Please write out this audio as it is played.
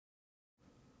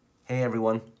Hey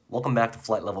everyone, welcome back to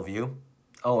Flight Level View.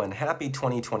 Oh, and happy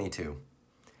 2022.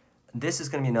 This is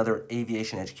going to be another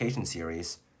aviation education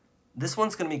series. This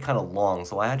one's going to be kind of long,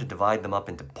 so I had to divide them up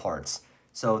into parts.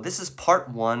 So this is part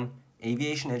 1,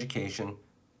 aviation education,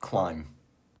 climb.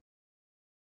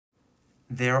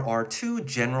 There are two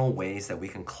general ways that we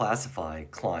can classify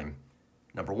climb.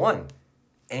 Number 1,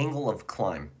 angle of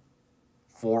climb.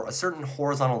 For a certain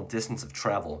horizontal distance of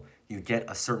travel, you get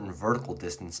a certain vertical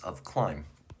distance of climb.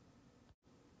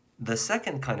 The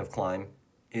second kind of climb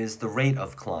is the rate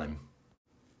of climb.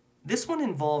 This one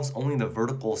involves only the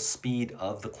vertical speed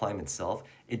of the climb itself.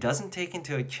 It doesn't take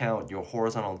into account your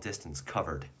horizontal distance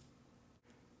covered.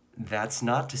 That's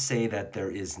not to say that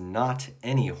there is not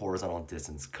any horizontal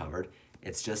distance covered.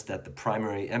 It's just that the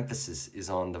primary emphasis is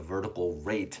on the vertical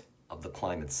rate of the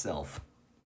climb itself.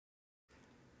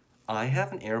 I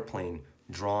have an airplane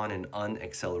drawn in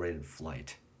unaccelerated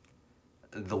flight.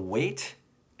 The weight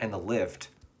and the lift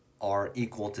are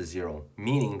equal to 0,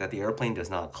 meaning that the airplane does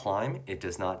not climb, it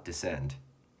does not descend.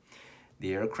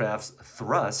 The aircraft's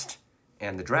thrust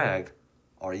and the drag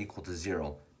are equal to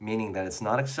 0, meaning that it's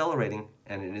not accelerating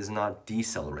and it is not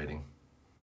decelerating.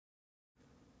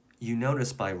 You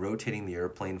notice by rotating the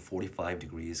airplane 45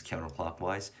 degrees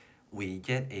counterclockwise, we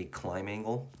get a climb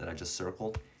angle that I just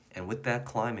circled, and with that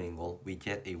climb angle, we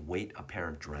get a weight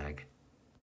apparent drag.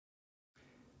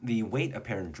 The weight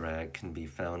apparent drag can be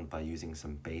found by using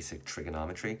some basic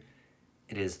trigonometry.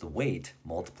 It is the weight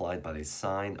multiplied by the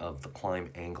sine of the climb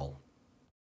angle.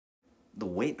 The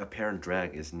weight apparent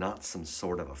drag is not some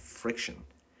sort of a friction.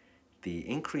 The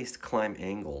increased climb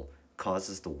angle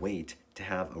causes the weight to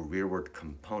have a rearward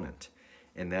component,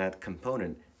 and that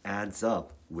component adds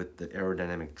up with the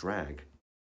aerodynamic drag.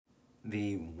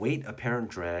 The weight apparent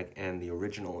drag and the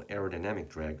original aerodynamic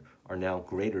drag are now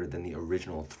greater than the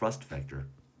original thrust vector.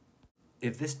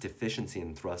 If this deficiency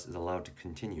in thrust is allowed to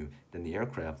continue, then the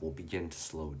aircraft will begin to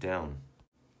slow down.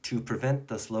 To prevent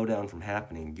the slowdown from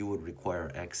happening, you would require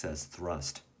excess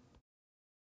thrust.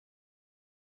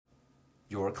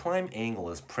 Your climb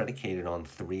angle is predicated on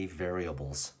 3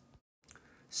 variables.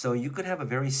 So you could have a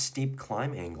very steep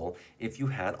climb angle if you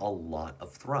had a lot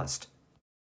of thrust.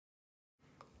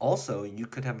 Also, you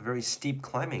could have a very steep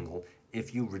climb angle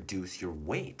if you reduce your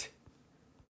weight.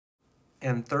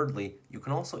 And thirdly, you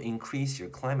can also increase your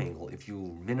climb angle if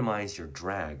you minimize your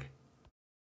drag.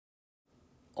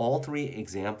 All 3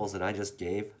 examples that I just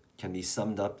gave can be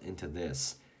summed up into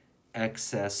this: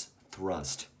 excess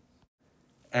thrust.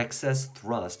 Excess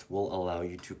thrust will allow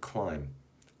you to climb.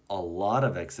 A lot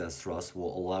of excess thrust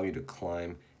will allow you to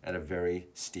climb at a very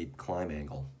steep climb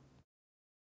angle.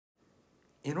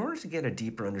 In order to get a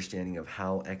deeper understanding of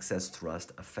how excess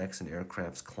thrust affects an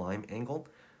aircraft's climb angle,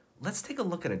 let's take a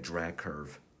look at a drag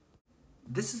curve.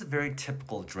 This is a very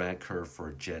typical drag curve for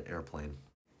a jet airplane.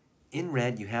 In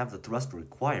red, you have the thrust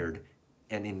required,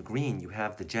 and in green, you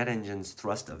have the jet engine's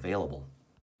thrust available.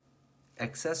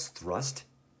 Excess thrust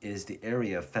is the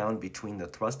area found between the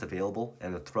thrust available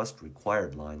and the thrust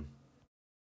required line.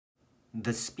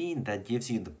 The speed that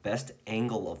gives you the best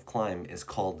angle of climb is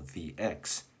called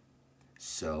Vx.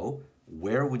 So,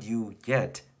 where would you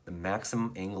get the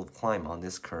maximum angle of climb on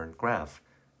this current graph?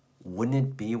 Wouldn't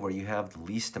it be where you have the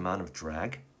least amount of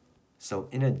drag? So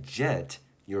in a jet,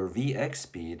 your Vx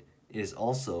speed is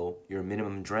also your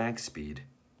minimum drag speed.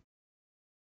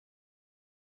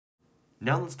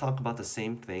 Now let's talk about the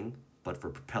same thing, but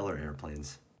for propeller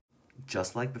airplanes.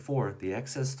 Just like before, the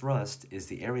excess thrust is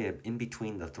the area in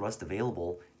between the thrust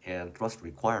available and thrust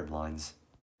required lines.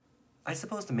 I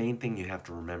suppose the main thing you have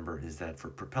to remember is that for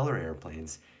propeller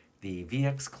airplanes, the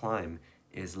Vx climb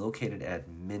is located at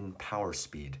min power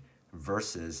speed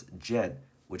versus jet,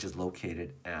 which is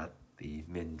located at the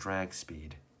min drag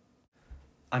speed.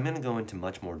 I'm going to go into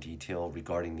much more detail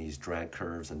regarding these drag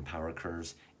curves and power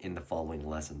curves in the following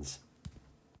lessons.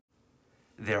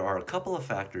 There are a couple of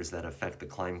factors that affect the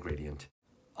climb gradient.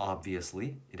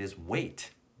 Obviously, it is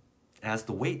weight. As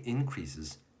the weight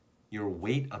increases, your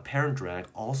weight apparent drag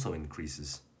also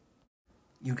increases.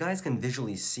 You guys can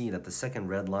visually see that the second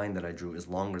red line that I drew is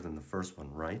longer than the first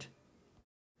one, right?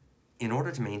 In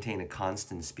order to maintain a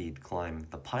constant speed climb,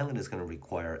 the pilot is going to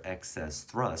require excess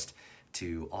thrust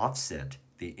to offset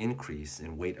the increase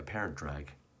in weight apparent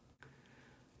drag.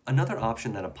 Another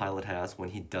option that a pilot has when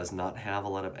he does not have a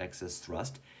lot of excess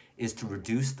thrust is to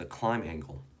reduce the climb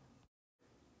angle.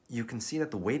 You can see that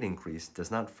the weight increase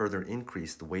does not further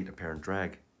increase the weight apparent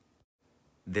drag,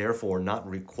 therefore not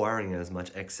requiring as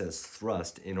much excess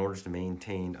thrust in order to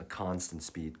maintain a constant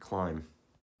speed climb.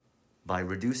 By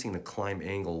reducing the climb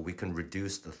angle, we can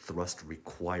reduce the thrust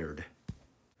required.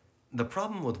 The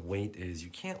problem with weight is you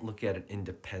can't look at it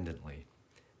independently.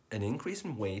 An increase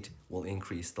in weight will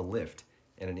increase the lift,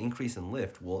 and an increase in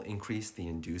lift will increase the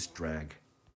induced drag.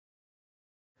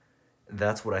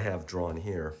 That's what I have drawn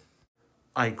here.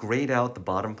 I grayed out the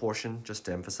bottom portion just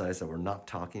to emphasize that we're not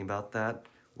talking about that.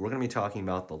 We're going to be talking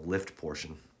about the lift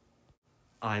portion.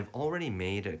 I've already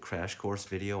made a crash course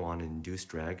video on induced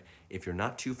drag. If you're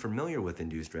not too familiar with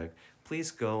induced drag,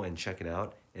 please go and check it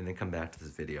out and then come back to this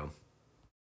video.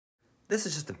 This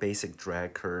is just a basic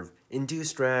drag curve: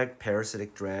 induced drag,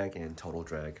 parasitic drag, and total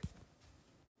drag.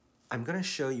 I'm going to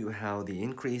show you how the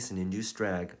increase in induced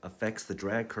drag affects the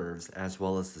drag curves as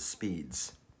well as the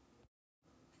speeds.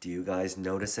 Do you guys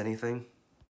notice anything?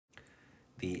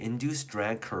 The induced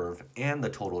drag curve and the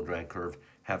total drag curve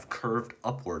have curved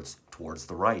upwards towards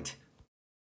the right.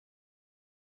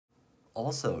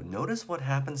 Also, notice what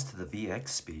happens to the Vx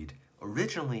speed.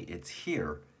 Originally it's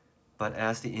here, but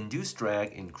as the induced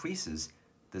drag increases,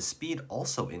 the speed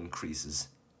also increases.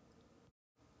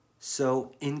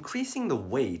 So increasing the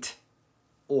weight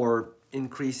or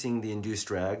increasing the induced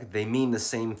drag, they mean the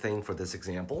same thing for this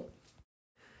example,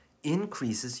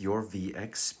 increases your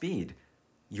Vx speed.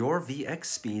 Your Vx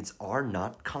speeds are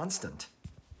not constant.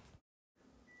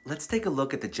 Let's take a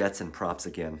look at the jets and props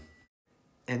again.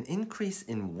 An increase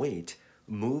in weight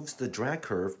moves the drag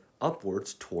curve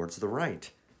upwards towards the right.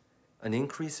 An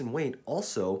increase in weight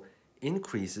also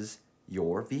increases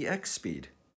your Vx speed.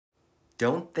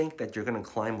 Don't think that you're going to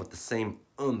climb with the same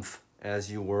oomph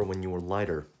as you were when you were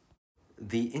lighter.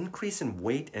 The increase in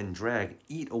weight and drag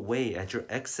eat away at your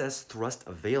excess thrust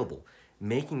available,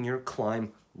 making your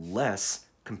climb less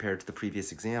compared to the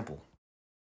previous example.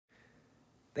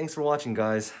 Thanks for watching,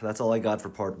 guys. That's all I got for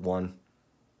part 1.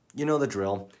 You know the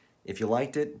drill. If you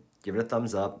liked it, give it a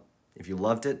thumbs up. If you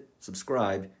loved it,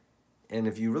 subscribe. And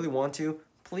if you really want to,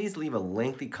 please leave a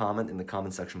lengthy comment in the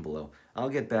comment section below. I'll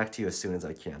get back to you as soon as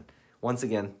I can. Once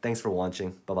again, thanks for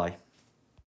watching. Bye-bye.